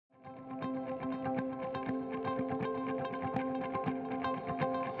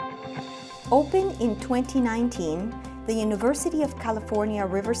Opened in 2019, the University of California,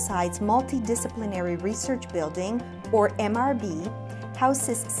 Riverside's Multidisciplinary Research Building, or MRB,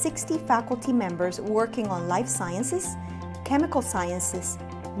 houses 60 faculty members working on life sciences, chemical sciences,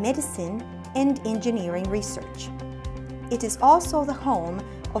 medicine, and engineering research. It is also the home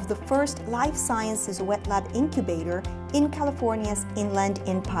of the first life sciences wet lab incubator in California's Inland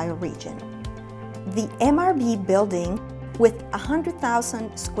Empire region. The MRB building, with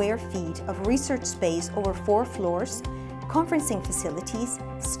 100,000 square feet of research space over 4 floors, conferencing facilities,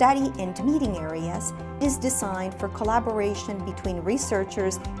 study and meeting areas, is designed for collaboration between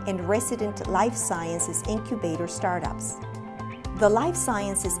researchers and resident life sciences incubator startups. The Life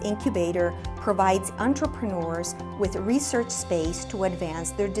Sciences Incubator provides entrepreneurs with research space to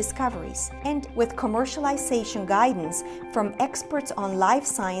advance their discoveries, and with commercialization guidance from experts on life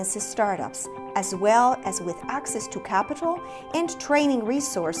sciences startups, as well as with access to capital and training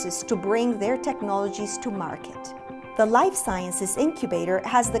resources to bring their technologies to market. The Life Sciences Incubator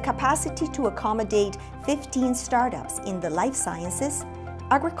has the capacity to accommodate 15 startups in the life sciences,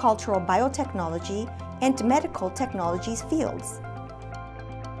 agricultural biotechnology, and medical technologies fields.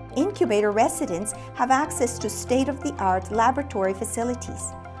 Incubator residents have access to state-of-the-art laboratory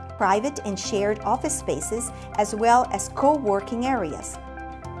facilities, private and shared office spaces, as well as co-working areas,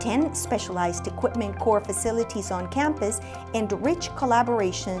 10 specialized equipment core facilities on campus, and rich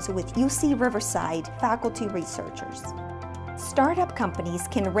collaborations with UC Riverside faculty researchers. Startup companies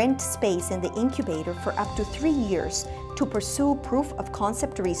can rent space in the incubator for up to 3 years to pursue proof of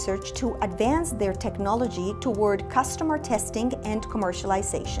concept research to advance their technology toward customer testing and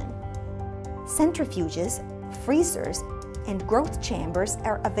commercialization. Centrifuges, freezers, and growth chambers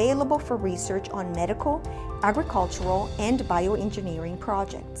are available for research on medical, agricultural, and bioengineering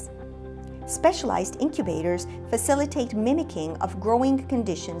projects. Specialized incubators facilitate mimicking of growing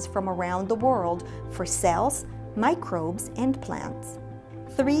conditions from around the world for cells, microbes, and plants.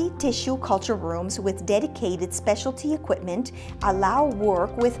 3 tissue culture rooms with dedicated specialty equipment allow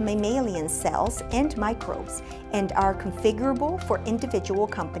work with mammalian cells and microbes and are configurable for individual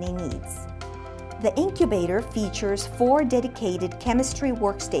company needs. The incubator features 4 dedicated chemistry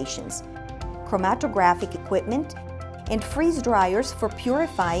workstations, chromatographic equipment, and freeze dryers for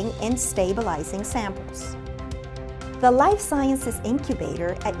purifying and stabilizing samples. The Life Sciences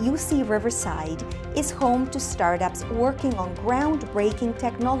Incubator at UC Riverside is home to startups working on groundbreaking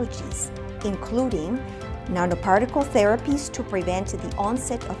technologies, including nanoparticle therapies to prevent the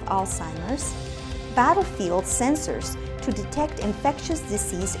onset of Alzheimer's, battlefield sensors to detect infectious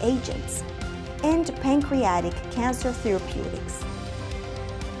disease agents, and pancreatic cancer therapeutics.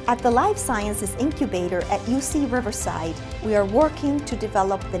 At the Life Sciences Incubator at UC Riverside, we are working to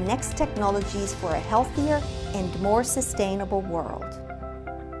develop the next technologies for a healthier and more sustainable world.